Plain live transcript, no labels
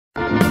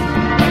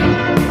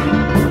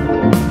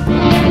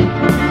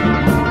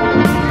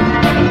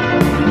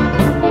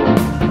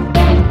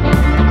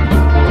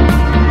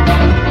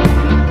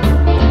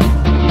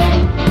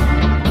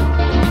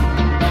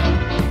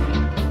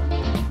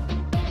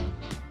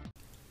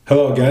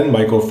Hello again,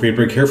 Michael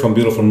Friedberg here from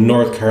beautiful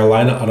North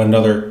Carolina on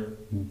another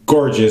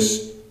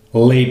gorgeous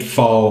late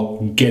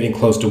fall, getting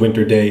close to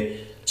winter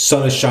day.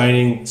 Sun is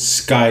shining,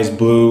 sky's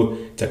blue,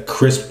 it's a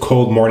crisp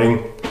cold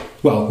morning,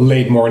 well,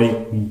 late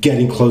morning,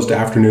 getting close to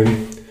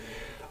afternoon.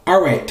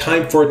 All right,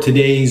 time for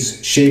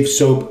today's shave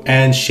soap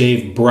and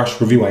shave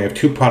brush review. I have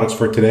two products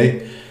for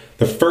today.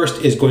 The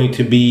first is going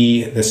to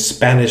be the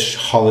Spanish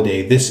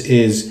Holiday. This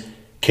is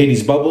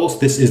Catie's Bubbles.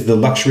 This is the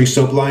luxury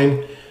soap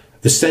line.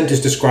 The scent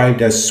is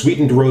described as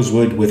sweetened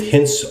rosewood with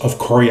hints of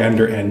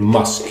coriander and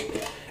musk.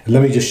 And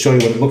let me just show you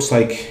what it looks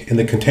like in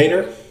the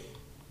container.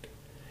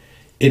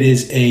 It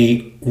is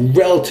a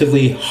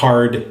relatively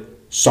hard,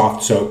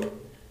 soft soap.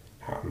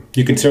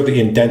 You can certainly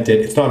indent it.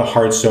 It's not a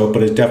hard soap,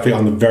 but it's definitely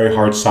on the very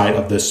hard side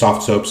of the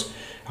soft soaps.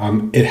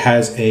 It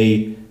has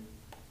a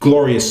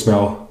glorious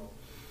smell.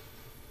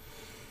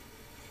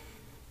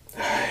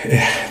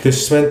 The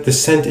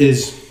scent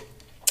is,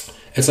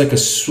 it's like a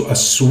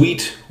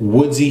sweet,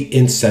 woodsy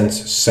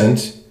incense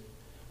scent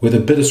with a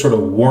bit of sort of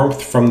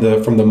warmth from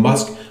the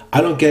musk. I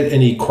don't get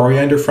any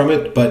coriander from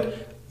it,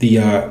 but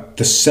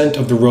the scent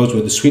of the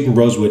rosewood, the sweetened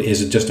rosewood,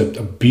 is just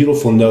a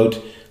beautiful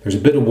note. There's a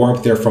bit of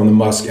warmth there from the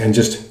musk, and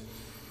just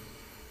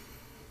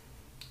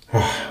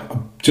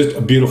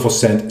a beautiful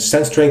scent.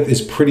 Scent strength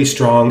is pretty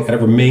strong, and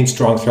it remains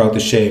strong throughout the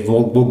shave. And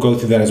we'll go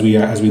through that as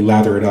we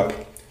lather it up.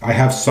 I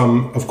have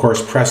some, of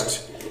course,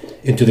 pressed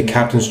into the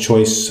Captain's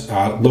Choice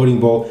loading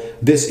bowl.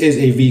 This is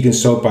a vegan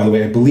soap, by the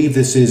way. I believe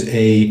this is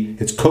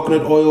it's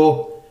coconut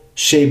oil,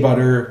 shea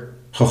butter,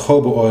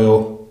 jojoba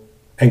oil,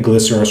 and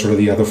glycerin are sort of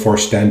the other four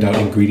standout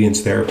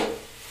ingredients there.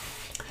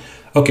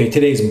 Okay,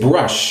 today's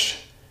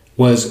brush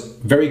was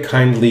very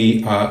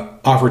kindly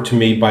offered to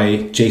me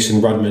by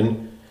Jason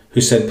Rudman,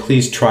 who said,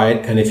 please try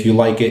it, and if you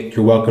like it,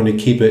 you're welcome to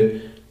keep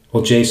it.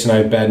 Well, Jason, I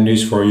have bad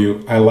news for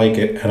you. I like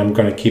it, and I'm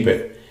gonna keep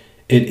it.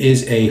 It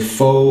is a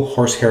faux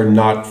horsehair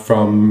knot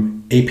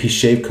from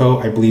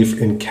APShaveCo, I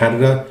believe in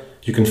Canada.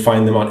 You can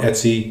find them on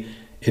Etsy.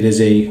 It is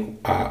a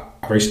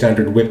very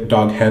standard whip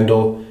dog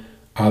handle.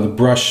 The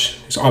brush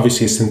is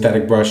obviously a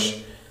synthetic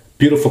brush.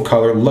 Beautiful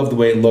color, love the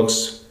way it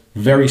looks.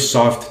 Very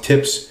soft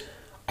tips.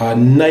 A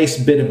nice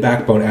bit of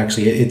backbone,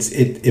 actually.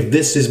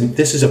 This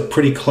is a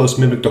pretty close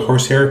mimic to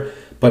horsehair,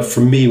 but for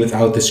me,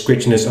 without the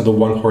scritchiness of the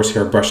one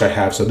horsehair brush I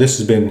have. So this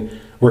has been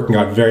working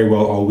out very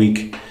well all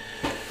week.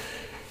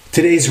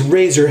 Today's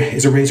razor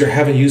is a razor I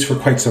haven't used for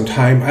quite some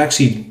time. I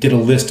actually did a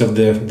list of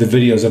the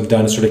videos I've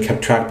done, sort of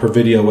kept track per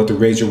video what the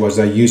razor was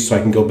I used so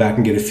I can go back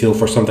and get a feel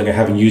for something I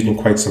haven't used in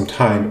quite some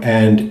time.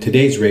 And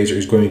today's razor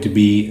is going to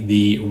be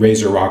the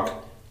RazoRock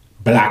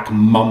Black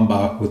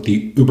Mamba with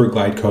the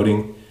UberGlide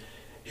coating.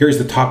 Here's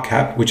the top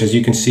cap, which as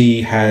you can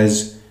see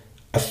has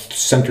a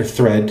center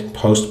thread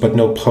post, but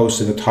no post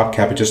in the top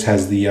cap. It just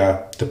has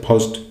the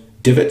post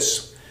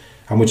divots,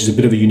 which is a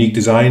bit of a unique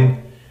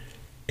design.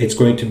 It's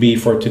going to be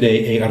for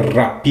today a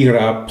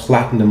Rapira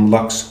Platinum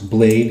Lux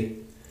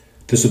blade.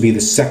 This will be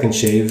the second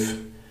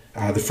shave.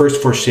 The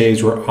first four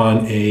shaves were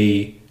on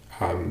a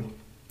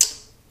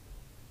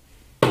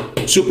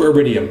Super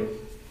Iridium.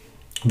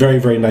 Very,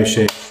 very nice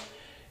shave.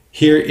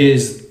 Here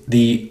is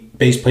the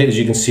base plate. As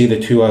you can see, the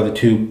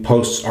two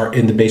posts are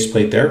in the base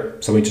plate there.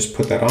 So let me just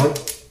put that on.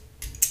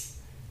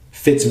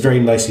 Fits very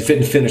nicely. Fit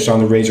and finish on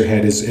the razor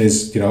head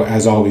is you know,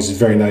 as always, is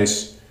very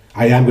nice.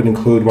 I am going to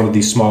include one of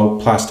these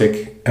small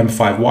plastic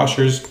M5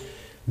 washers.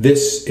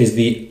 This is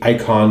the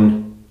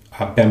Icon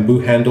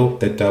bamboo handle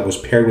that was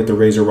paired with the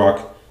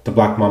RazoRock, the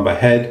Black Mamba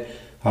head.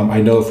 I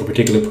know for a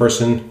particular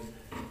person,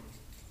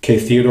 K.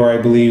 Theodore, I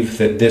believe,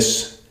 that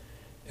this,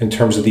 in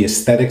terms of the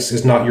aesthetics,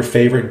 is not your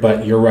favorite,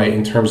 but you're right,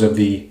 in terms of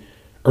the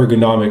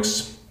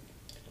ergonomics,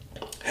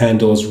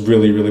 handle is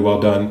really, really well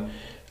done.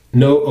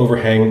 No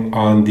overhang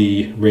on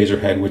the razor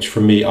head, which for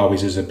me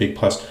always is a big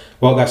plus.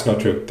 Well, that's not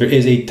true. There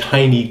is a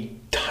tiny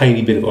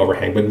bit of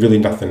overhang, but really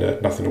nothing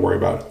to worry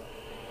about.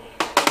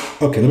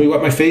 Okay, let me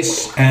wet my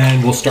face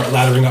and we'll start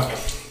lathering up.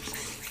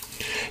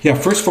 Yeah,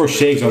 first four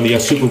shaves on the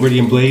Super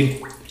Iridium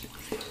blade,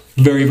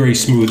 very, very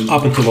smooth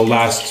up until the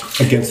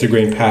last against the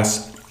grain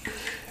pass,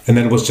 and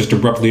then it was just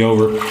abruptly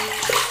over.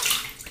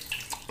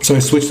 So I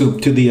switched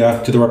to the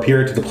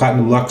Rapira, to the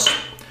Platinum Lux,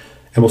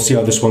 and we'll see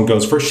how this one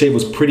goes. First shave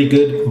was pretty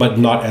good, but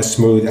not as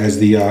smooth as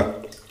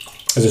the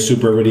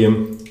Super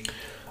Iridium.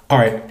 All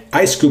right,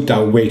 I scooped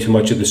out way too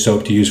much of the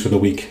soap to use for the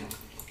week.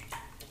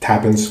 It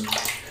happens.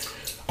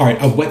 All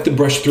right, I've wet the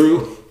brush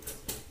through.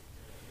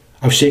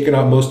 I've shaken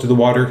out most of the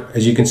water.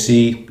 As you can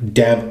see,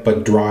 damp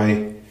but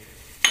dry.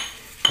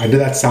 I know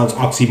that sounds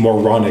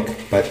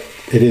oxymoronic, but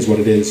it is what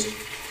it is.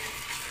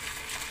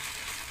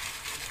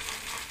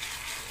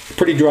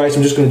 Pretty dry, so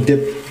I'm just gonna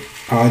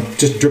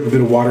just drip a bit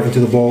of water into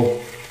the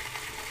bowl.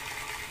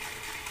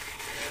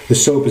 The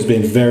soap has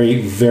been very,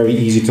 very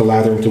easy to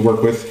lather and to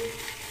work with.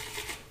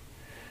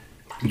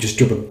 You just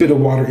drip a bit of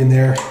water in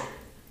there.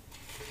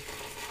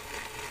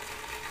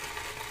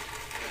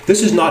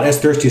 This is not as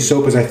thirsty a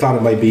soap as I thought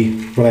it might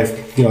be when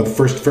the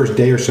first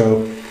day or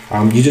so.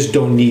 You just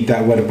don't need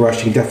that wet a brush.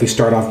 You can definitely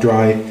start off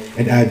dry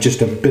and add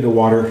just a bit of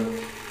water.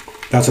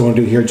 That's what I'm gonna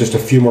do here, just a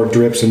few more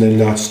drips and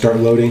then start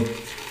loading.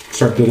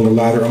 start building a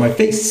lather on my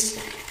face.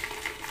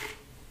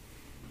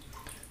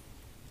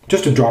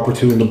 Just a drop or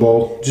two in the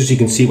bowl, just so you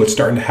can see what's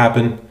starting to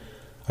happen.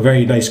 A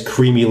very nice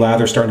creamy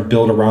lather starting to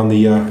build around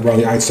the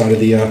outside of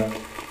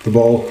the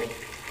bowl.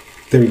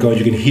 There we go.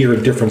 You can hear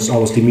a difference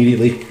almost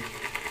immediately.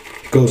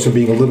 It goes from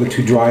being a little bit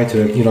too dry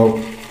to, you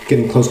know,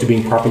 getting close to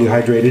being properly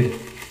hydrated.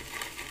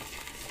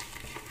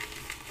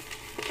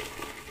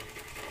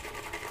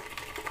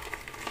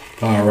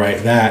 All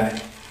right,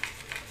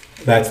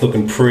 that's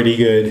looking pretty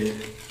good.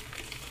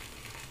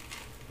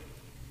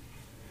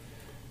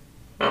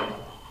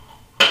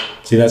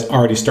 See, that's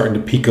already starting to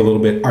peak a little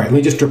bit. All right, let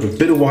me just drip a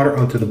bit of water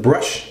onto the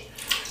brush.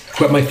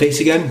 Wet my face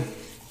again.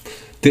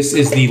 This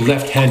is the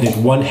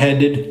left-handed,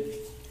 one-handed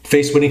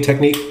face winning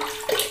technique.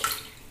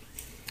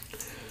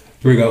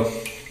 Here we go.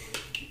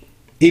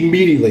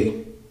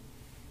 Immediately.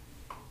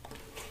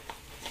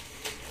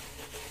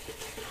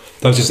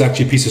 That was just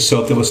actually a piece of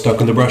soap that was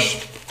stuck on the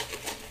brush.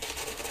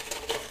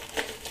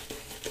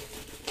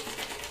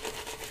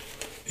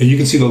 And you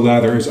can see the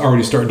lather is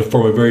already starting to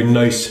form a very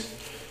nice,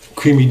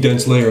 creamy,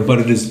 dense layer, but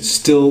it is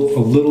still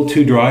a little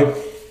too dry.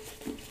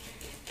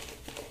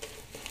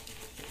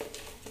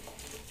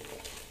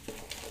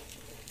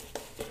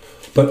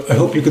 But I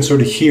hope you can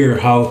sort of hear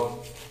how,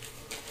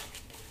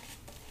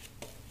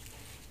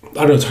 I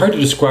don't know, it's hard to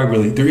describe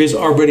really. There is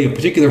already a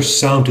particular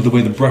sound to the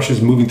way the brush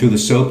is moving through the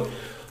soap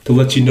to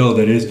let you know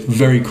that it is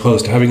very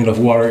close to having enough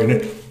water in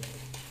it.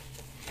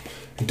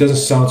 It doesn't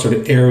sound sort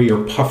of airy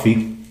or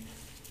puffy,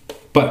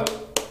 but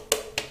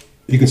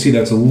you can see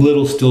that's still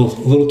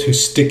a little too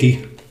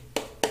sticky.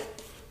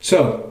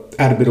 So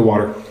add a bit of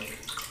water.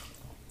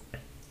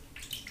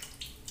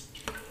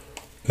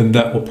 And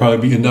that will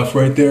probably be enough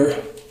right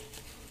there.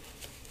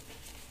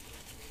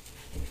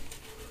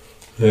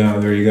 Yeah,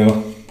 there you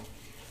go.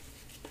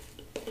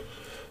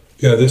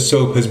 Yeah, this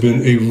soap has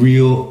been a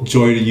real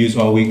joy to use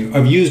all week.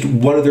 I've used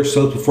one of their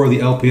soaps before, the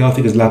LPO, I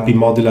think it's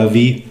Rapira de la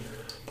Vie,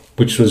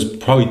 which was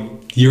probably a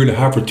year and a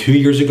half or 2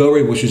 years ago,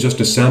 right? Which is just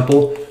a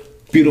sample.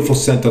 Beautiful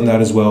scent on that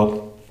as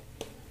well.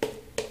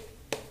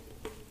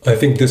 I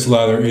think this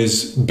lather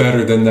is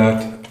better than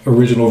that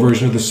original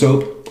version of the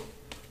soap.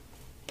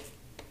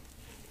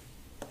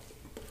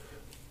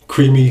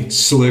 Creamy,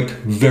 slick,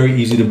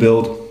 very easy to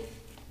build.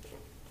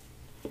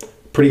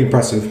 Pretty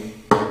impressive.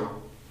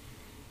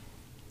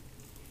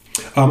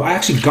 I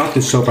actually got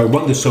this soap. I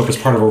won this soap as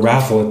part of a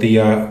raffle at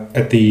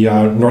the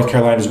North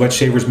Carolina's Wet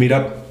Shavers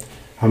meetup.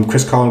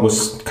 Chris Collin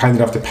was kind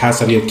enough to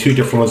pass out. He had 2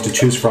 different ones to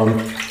choose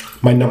from.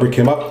 My number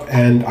came up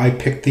and I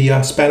picked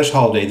the Spanish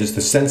Holiday.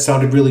 The scent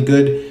sounded really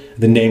good.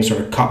 The name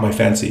sort of caught my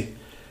fancy.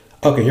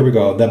 Okay, here we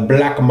go. The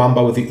Black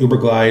Mamba with the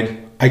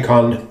UberGlide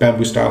Icon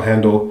bamboo style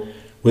handle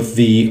with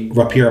the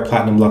Rapira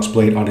Platinum Lux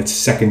blade on its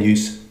second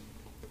use.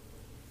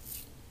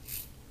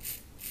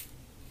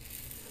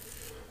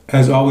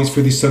 As always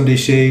for these Sunday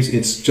shaves,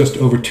 it's just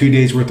over 2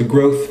 days worth of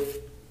growth.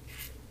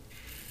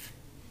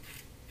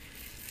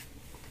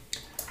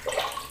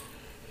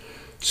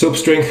 Soap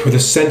strength, or the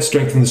scent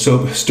strength in the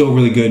soap, still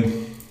really good.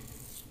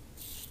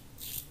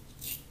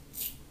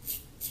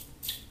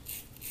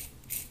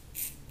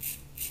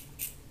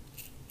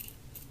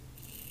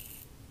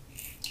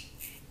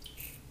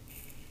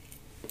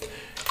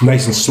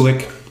 Nice and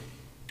slick.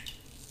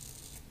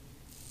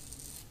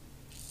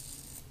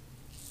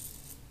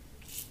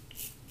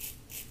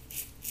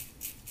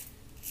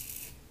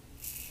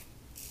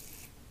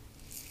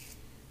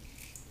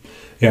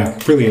 Yeah,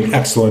 really an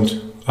excellent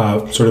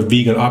sort of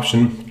vegan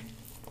option.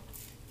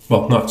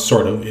 Well, not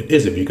sort of, it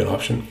is a vegan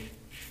option.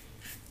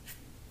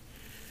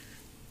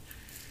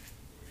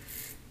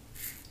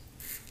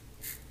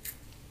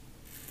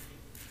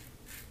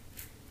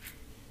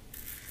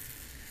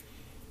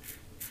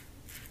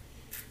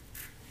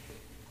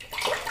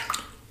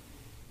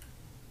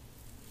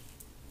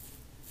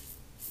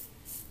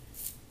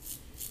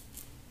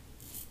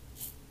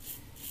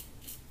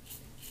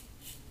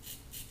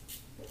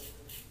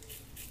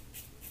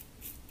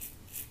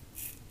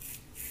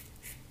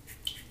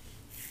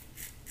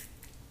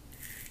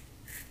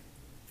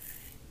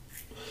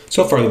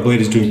 So far the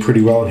blade is doing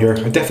pretty well in here.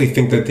 I definitely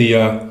think that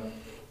the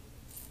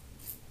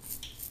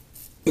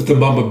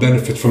Mamba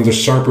benefits from the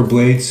sharper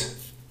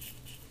blades.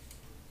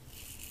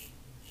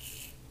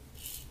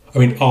 I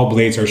mean, all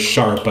blades are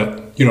sharp,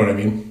 but you know what I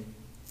mean.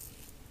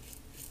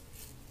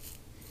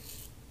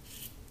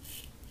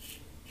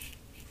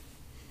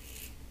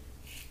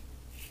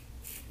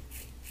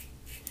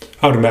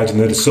 I would imagine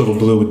that a silver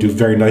blue would do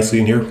very nicely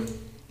in here.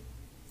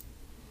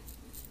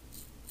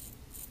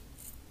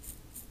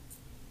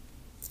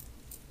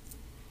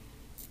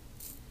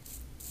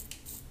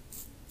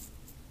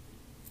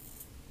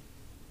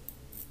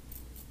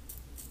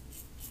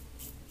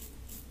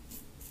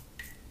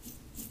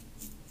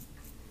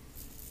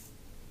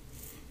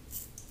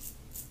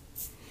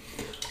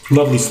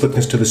 Lovely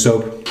slickness to the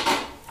soap.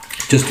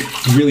 Just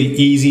really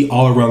easy,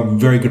 all around,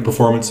 very good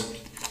performance.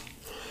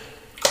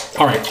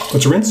 All right,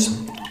 let's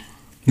rinse.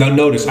 Now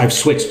notice I've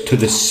switched to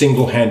the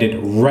single-handed,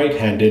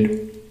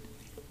 right-handed.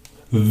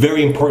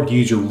 Very important to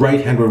use your right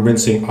hand when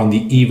rinsing on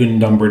the even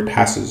numbered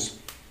passes.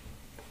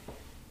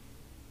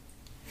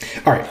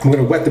 All right, I'm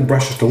gonna wet the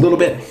brush just a little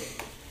bit.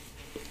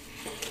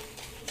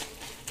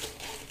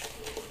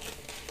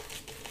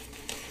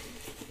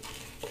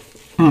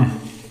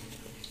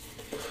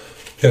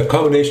 Yeah, a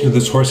combination of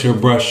this horsehair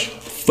brush,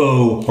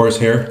 faux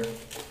horsehair,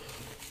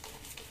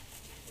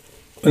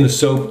 and the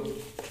soap.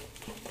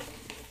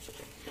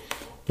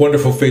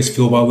 Wonderful face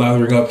feel while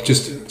lathering up,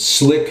 just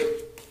slick,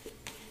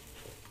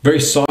 very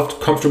soft,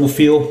 comfortable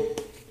feel.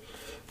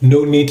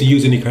 No need to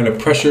use any kind of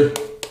pressure.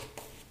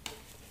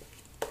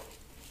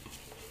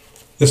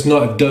 This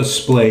knot does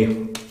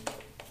splay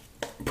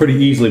pretty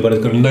easily, but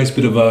it's got a nice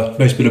bit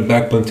of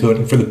backbone to it,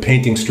 and for the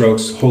painting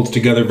strokes, holds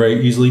together very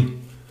easily.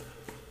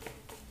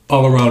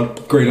 All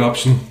around, great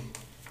option.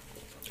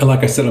 And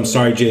like I said, I'm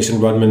sorry, Jason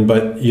Rudman,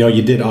 but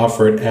you did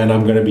offer it, and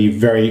I'm going to be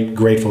very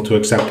grateful to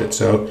accept it.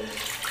 So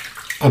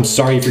I'm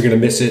sorry if you're going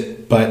to miss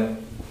it, but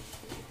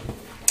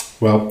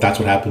well, that's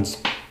what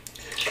happens.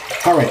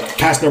 All right,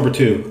 pass number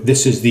 2.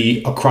 This is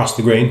the across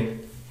the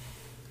grain.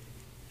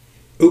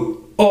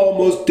 Oop,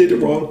 almost did it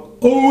wrong.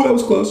 Oh, that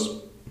was close.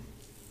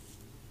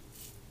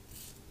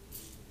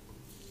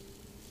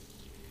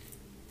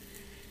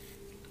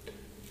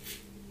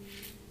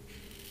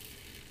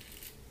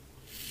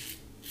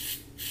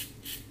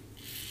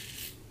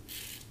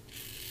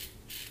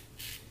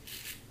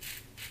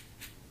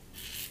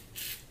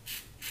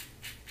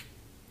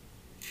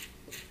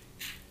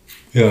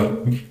 Yeah,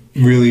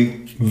 really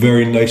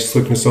very nice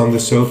slickness on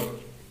this soap.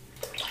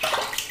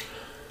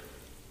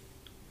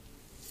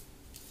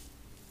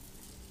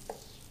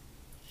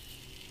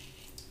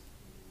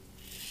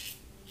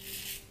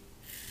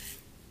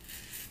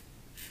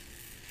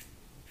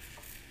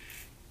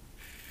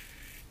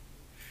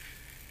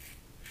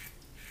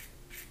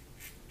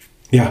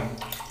 Yeah,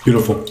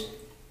 beautiful.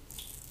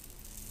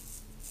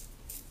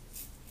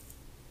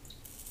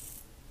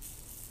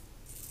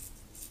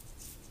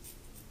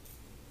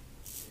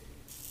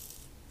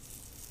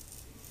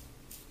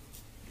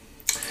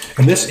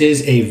 And this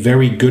is a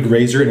very good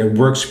razor, and it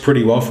works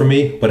pretty well for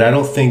me, but I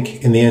don't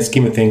think in the end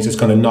scheme of things it's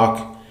going to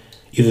knock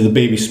either the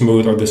Baby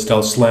Smooth or the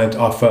Stealth Slant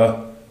off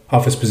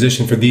its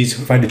position. For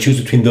these, if I had to choose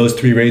between those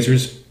 3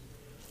 razors,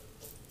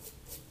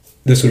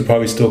 this would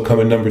probably still come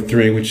in number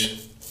 3,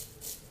 which,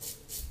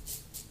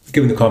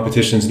 given the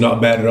competition, is not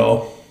bad at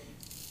all.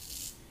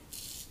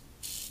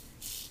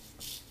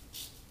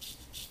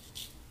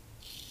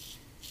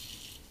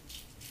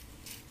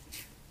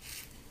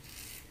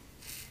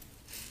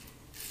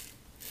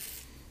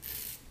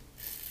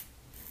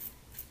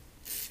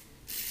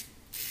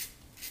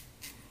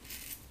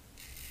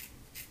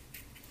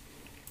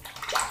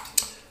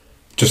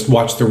 Just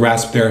watch the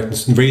rasp there.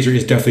 This razor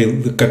is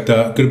definitely got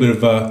a good bit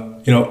of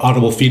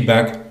audible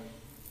feedback,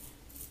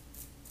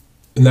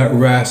 and that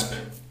rasp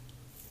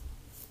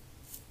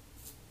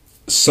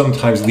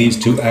sometimes leads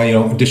to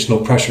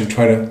additional pressure to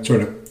try to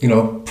sort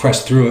of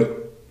press through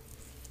it.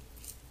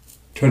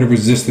 Try to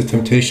resist the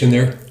temptation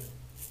there.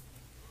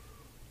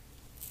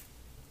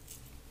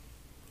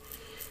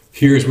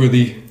 Here's where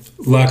the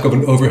lack of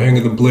an overhang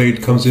of the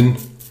blade comes in,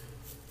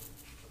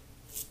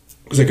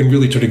 because I can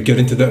really try to get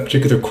into that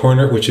particular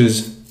corner, which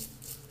is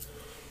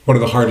one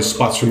of the hardest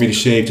spots for me to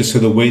shave, just so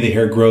the way the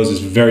hair grows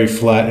is very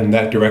flat in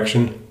that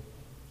direction.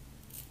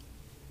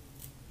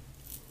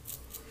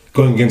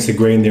 Going against the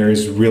grain there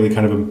is really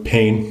kind of a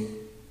pain.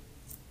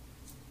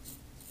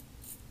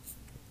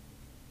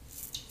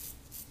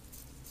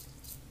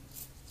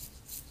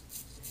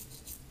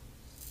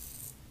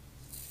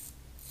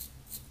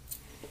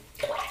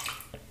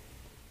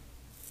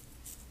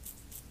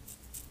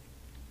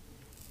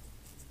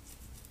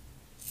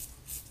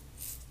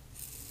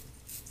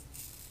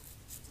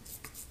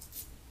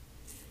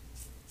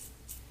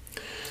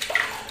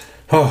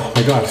 Oh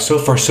my God, so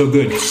far so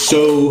good,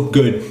 so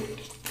good.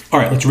 All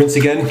right, let's rinse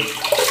again.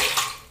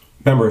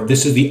 Remember,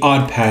 this is the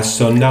odd pass,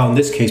 so now in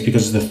this case,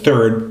 because it's the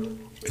third,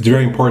 it's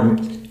very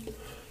important.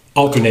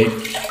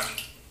 Alternate.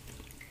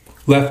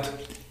 Left,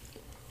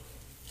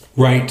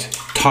 right,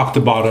 top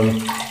to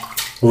bottom,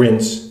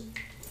 rinse.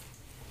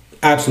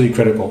 Absolutely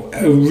critical.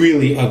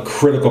 Really a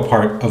critical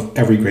part of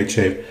every great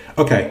shave.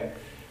 Okay,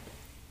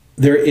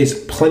 there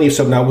is plenty of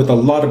soap. Now with a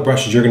lot of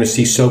brushes, you're gonna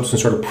see soaps and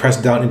sort of press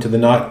down into the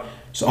knot.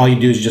 So all you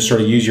do is just sort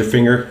of use your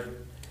finger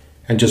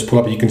and just pull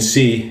up. You can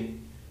see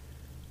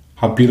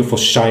how beautiful,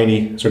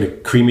 shiny, sort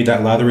of creamy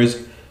that lather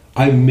is.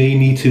 I may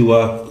need to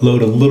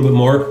load a little bit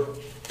more,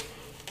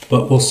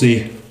 but we'll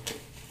see.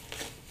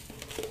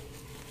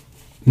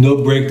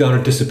 No breakdown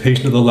or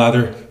dissipation of the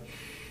lather.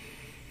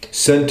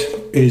 Scent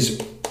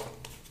is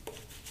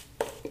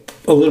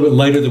a little bit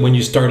lighter than when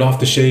you start off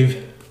the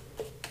shave.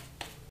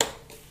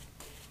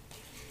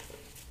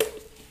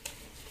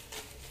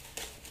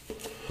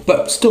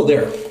 But still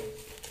there.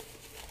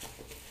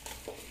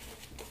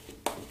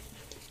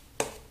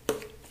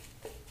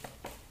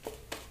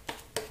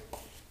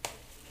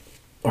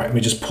 All right, let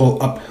me just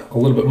pull up a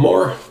little bit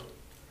more.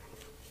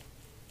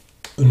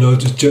 And now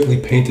just gently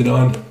paint it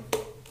on.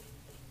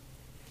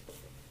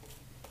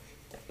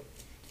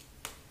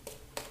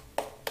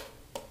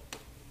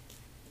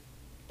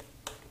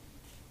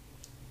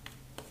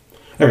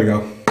 There we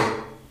go.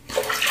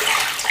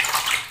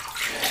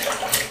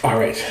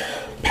 right,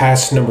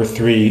 pass number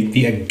 3,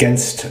 the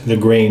against the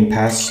grain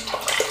pass.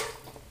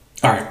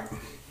 All right,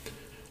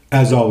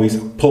 as always,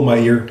 pull my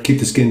ear, keep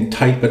the skin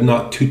tight but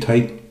not too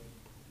tight.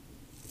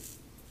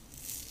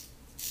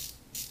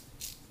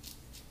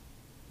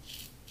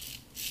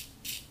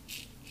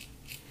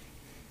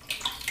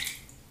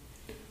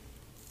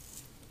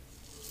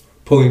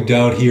 Pulling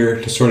down here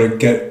to sort of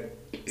get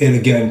in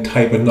again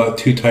tight but not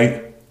too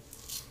tight.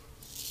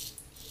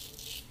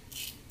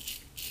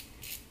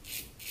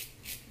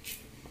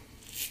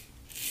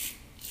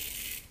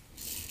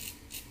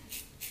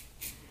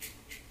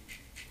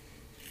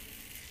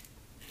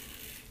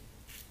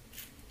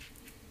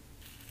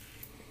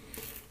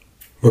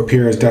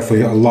 Rapira is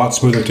definitely a lot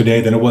smoother today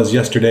than it was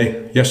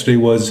yesterday. Yesterday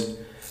was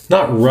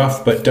not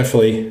rough, but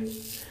definitely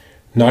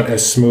not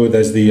as smooth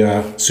as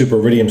the Super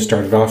Iridium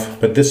started off,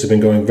 but this has been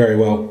going very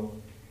well.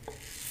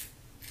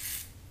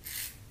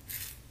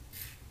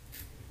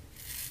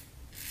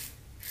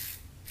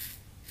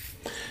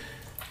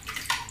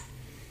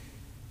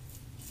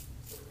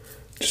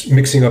 Just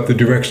mixing up the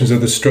directions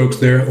of the strokes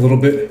there a little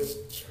bit.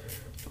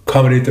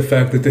 Accommodate the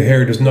fact that the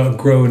hair does not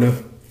grow in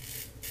a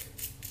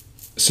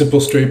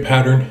simple straight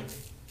pattern.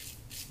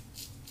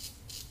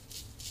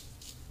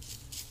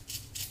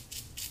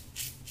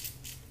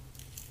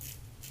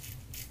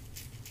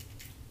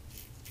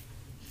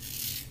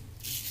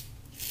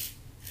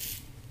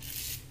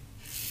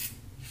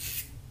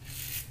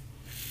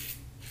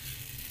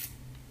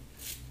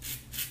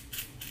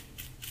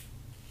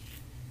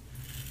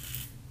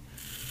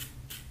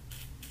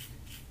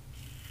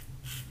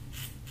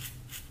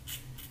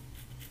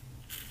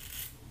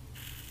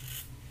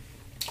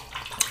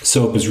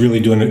 Soap is really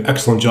doing an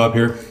excellent job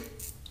here.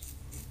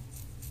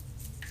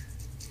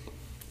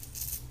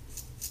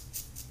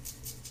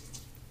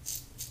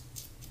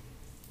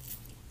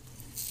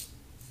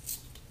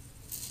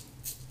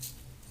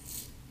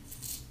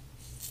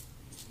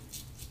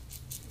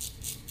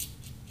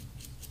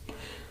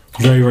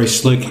 Very, very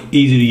slick,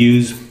 easy to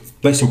use,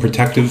 nice and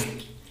protective.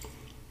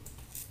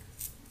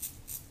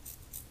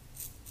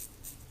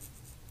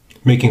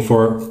 Making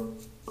for,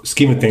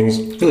 scheme of things,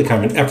 really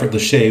kind of an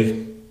effortless shave.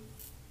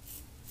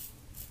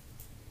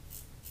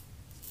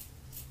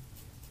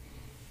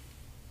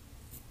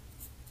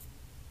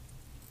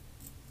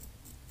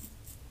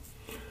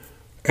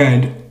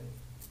 And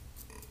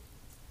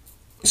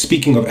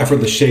speaking of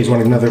effortless shaves, I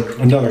want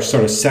another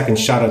sort of second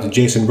shout out to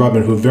Jason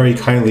Rudman, who very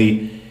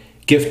kindly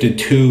gifted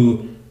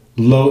 2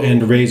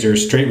 low-end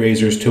razors, straight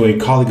razors, to a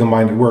colleague of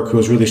mine at work who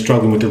was really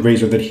struggling with the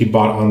razor that he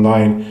bought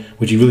online,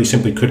 which he really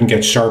simply couldn't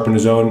get sharp on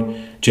his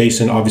own.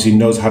 Jason obviously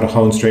knows how to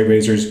hone straight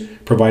razors,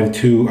 provided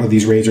 2 of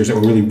these razors that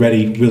were really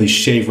ready, really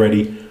shave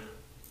ready.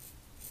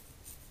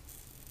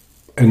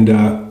 And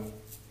I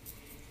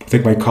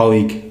think my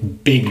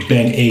colleague, Big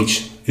Ben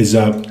H, is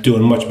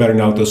doing much better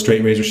now with those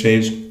straight razor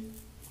shaves.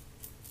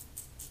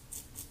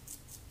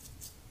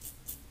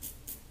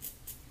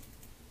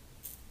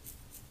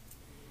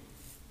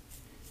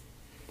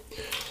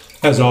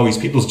 As always,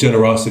 people's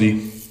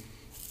generosity.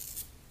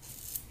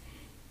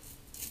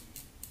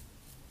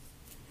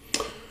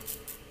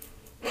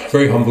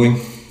 Very humbling.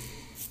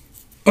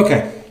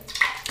 Okay,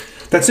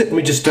 that's it. Let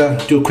me just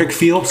do a quick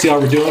feel, see how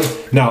we're doing.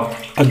 Now,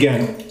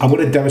 again, I'm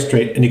going to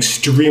demonstrate an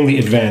extremely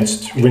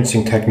advanced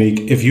rinsing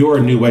technique. If you're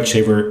a new wet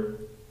shaver,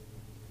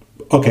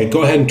 okay,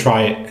 go ahead and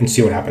try it and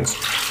see what happens.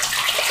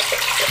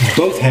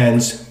 Both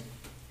hands,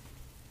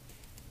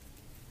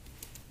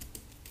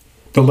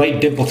 the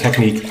light dimple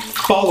technique,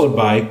 followed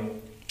by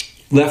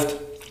left,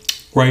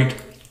 right,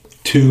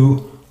 2,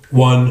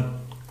 1,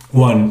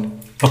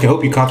 1. Okay, I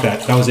hope you caught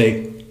that. That was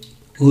a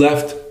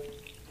left,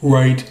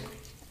 right,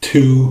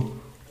 2,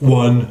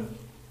 1,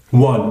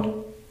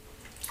 1.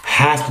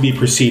 Has to be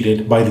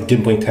preceded by the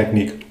dimpling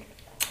technique,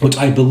 which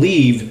I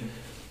believe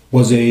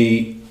was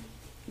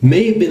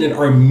may have been an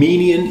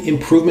Armenian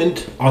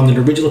improvement on the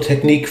original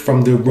technique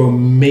from the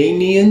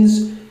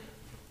Romanians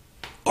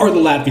or the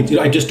Latvians. You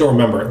know, I just don't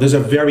remember. There's a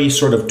very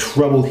sort of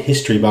troubled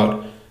history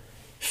about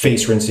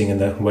face rinsing in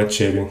the wet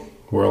shaving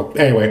world.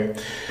 Anyway,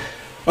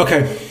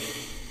 okay.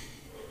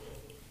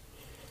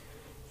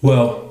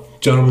 Well,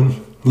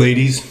 gentlemen,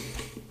 ladies,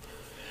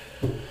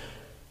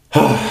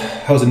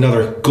 that was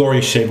another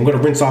glorious shave. I'm going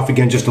to rinse off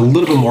again just a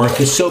little bit more.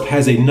 This soap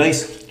has a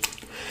nice,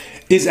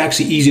 is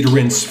actually easy to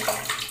rinse,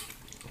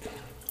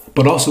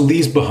 but also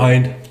leaves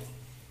behind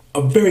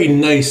a very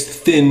nice,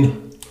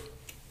 thin,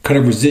 kind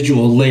of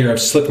residual layer of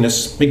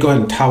slickness. Let me go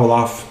ahead and towel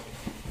off.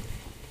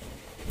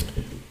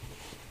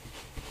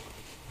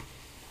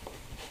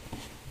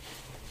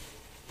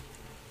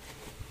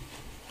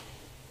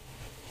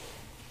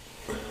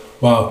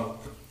 Wow.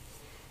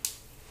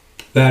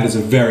 That is a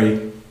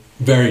very,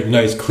 very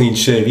nice clean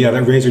shave. Yeah,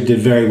 that razor did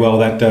very well.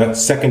 That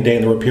second day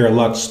in the Rapira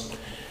Lux,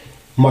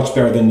 much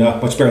better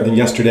than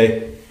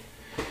yesterday.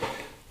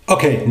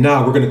 Okay,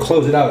 now we're going to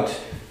close it out.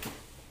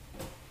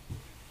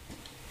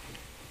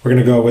 We're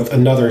going to go with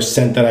another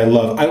scent that I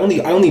love. I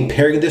only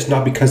paired this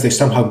not because they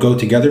somehow go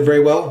together very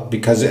well,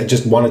 because I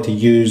just wanted to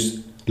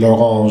use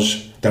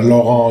l'orange, the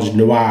l'orange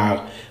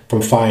noir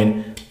from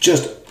Fine.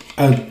 Just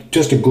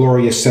just a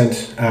glorious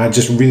scent. I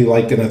just really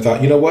liked it, and I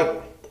thought, you know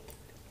what?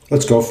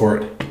 Let's go for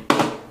it.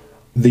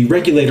 The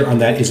regulator on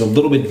that is a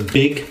little bit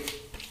big,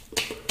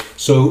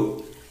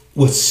 so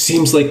what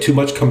seems like too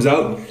much comes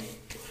out,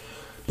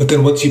 but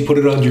then once you put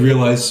it on, you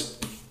realize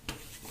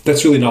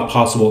that's really not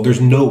possible. There's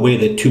no way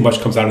that too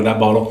much comes out of that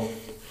bottle.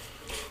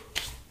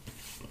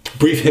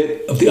 Brief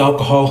hit of the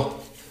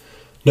alcohol,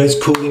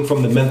 nice cooling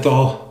from the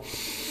menthol.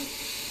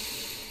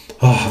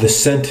 Ah, the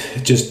scent,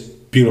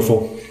 just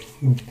beautiful.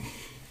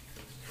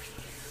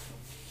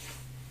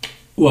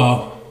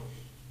 Wow.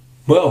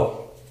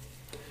 Well,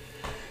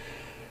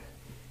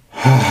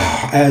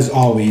 as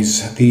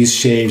always, these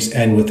shaves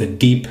end with a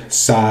deep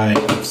sigh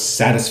of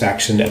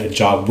satisfaction at a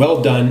job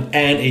well done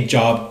and a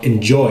job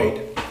enjoyed.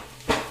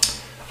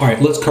 All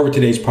right, let's cover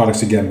today's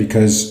products again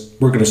because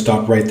we're going to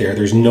stop right there.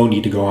 There's no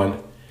need to go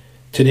on.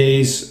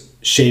 Today's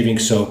shaving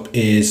soap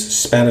is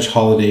Spanish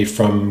Holiday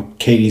from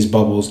Catie's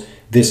Bubbles.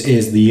 This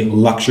is the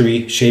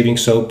luxury shaving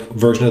soap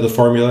version of the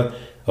formula,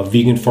 a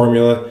vegan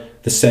formula.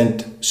 The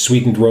scent,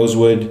 sweetened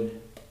rosewood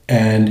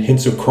and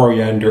hints of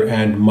coriander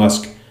and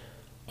musk.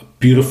 A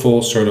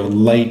beautiful sort of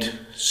light,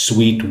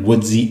 sweet,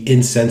 woodsy,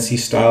 incensey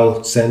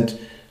style scent.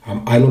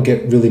 I don't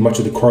get really much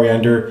of the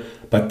coriander,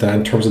 but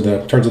in terms of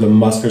the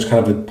musk, there's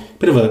kind of a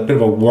bit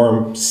of a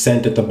warm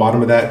scent at the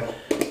bottom of that.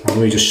 Let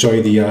me just show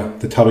you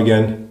the tub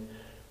again.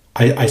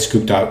 I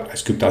scooped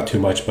out too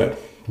much, but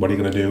what are you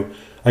gonna do?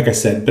 Like I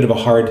said, bit of a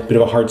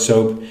hard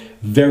soap.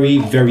 Very,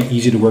 very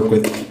easy to work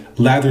with.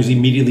 Lathers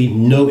immediately,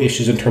 no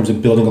issues in terms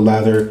of building a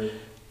lather.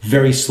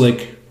 Very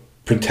slick,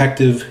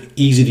 protective,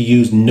 easy to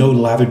use, no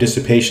lather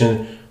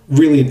dissipation.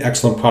 Really an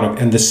excellent product.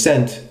 And the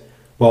scent,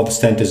 well, the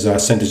scent is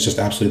just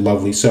absolutely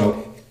lovely.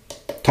 So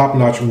top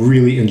notch,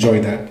 really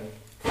enjoyed that.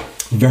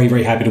 Very,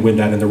 very happy to win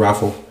that in the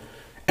raffle.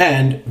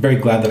 And very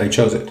glad that I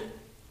chose it.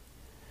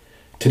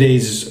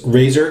 Today's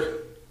razor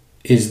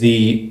is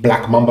the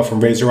Black Mamba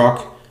from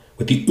RazoRock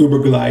with the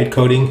UberGlide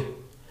coating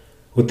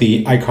with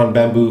the Icon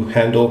bamboo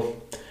handle.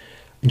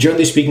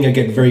 Generally speaking, I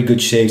get very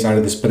good shaves out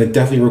of this, but it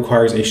definitely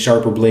requires a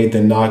sharper blade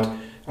than not.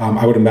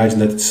 I would imagine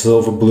that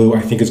silver blue,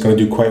 I think, is going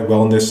to do quite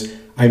well in this.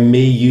 I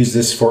may use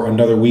this for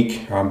another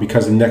week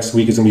because the next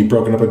week is going to be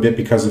broken up a bit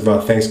because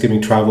of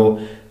Thanksgiving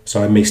travel.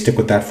 So I may stick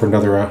with that for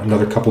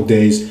another couple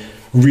days.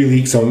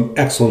 Really some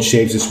excellent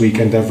shaves this week,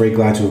 and I'm very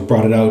glad to have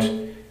brought it out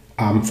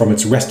from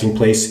its resting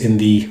place in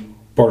the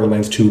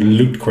Borderlands 2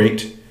 loot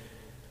crate.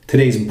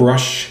 Today's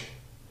brush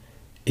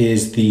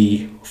is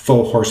the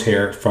faux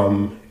horsehair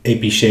from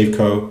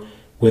APShaveCo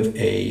with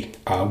a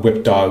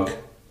whip dog,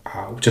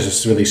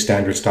 just a really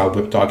standard style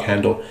whip dog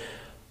handle.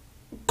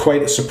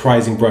 Quite a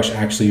surprising brush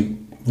actually.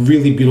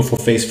 Really beautiful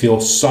face feel,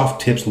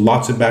 soft tips,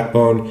 lots of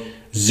backbone,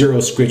 zero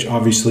scritch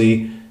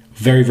obviously.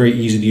 Very, very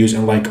easy to use,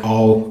 and like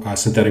all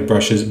synthetic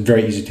brushes,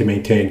 very easy to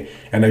maintain.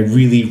 And I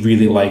really,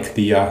 really like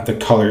the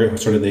color,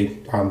 sort of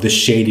the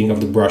shading of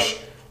the brush.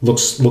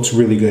 Looks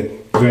really good.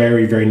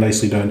 Very, very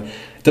nicely done.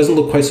 It doesn't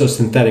look quite so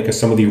synthetic as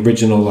some of the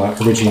original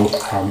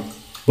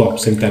well,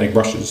 synthetic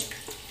brushes.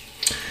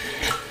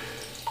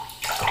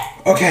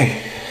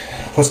 Okay,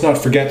 let's not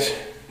forget,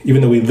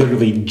 even though we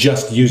literally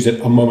just used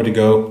it a moment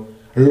ago,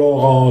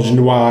 L'Orange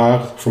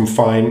Noir from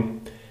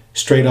Fine.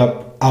 Straight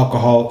up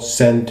alcohol,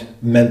 scent,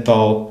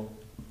 menthol.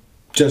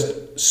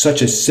 Just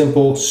such a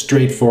simple,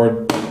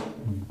 straightforward,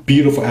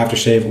 beautiful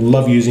aftershave.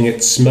 Love using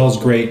it,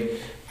 smells great,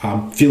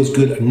 feels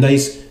good. A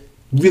nice,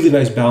 really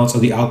nice balance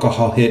of the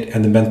alcohol hit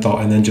and the menthol,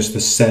 and then just the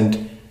scent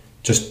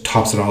just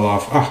tops it all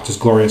off. Ah, just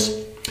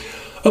glorious.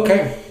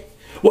 Okay,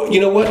 well,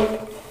 you know what?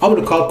 I'm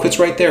gonna call it quits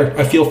right there.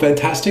 I feel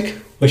fantastic.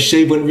 My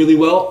shave went really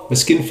well. My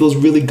skin feels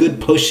really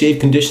good. Post-shave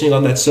conditioning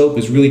on that soap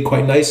is really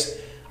quite nice.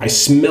 I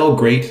smell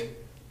great.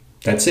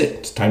 That's it.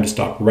 It's time to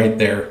stop right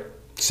there.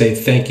 Say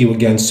thank you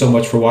again so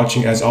much for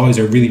watching. As always,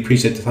 I really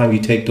appreciate the time you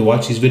take to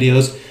watch these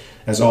videos.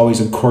 As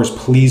always, of course,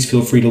 please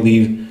feel free to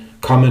leave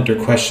comment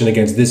or question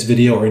against this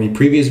video or any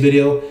previous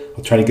video.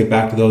 I'll try to get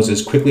back to those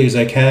as quickly as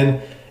I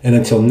can. And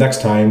until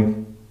next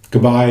time,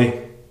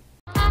 goodbye.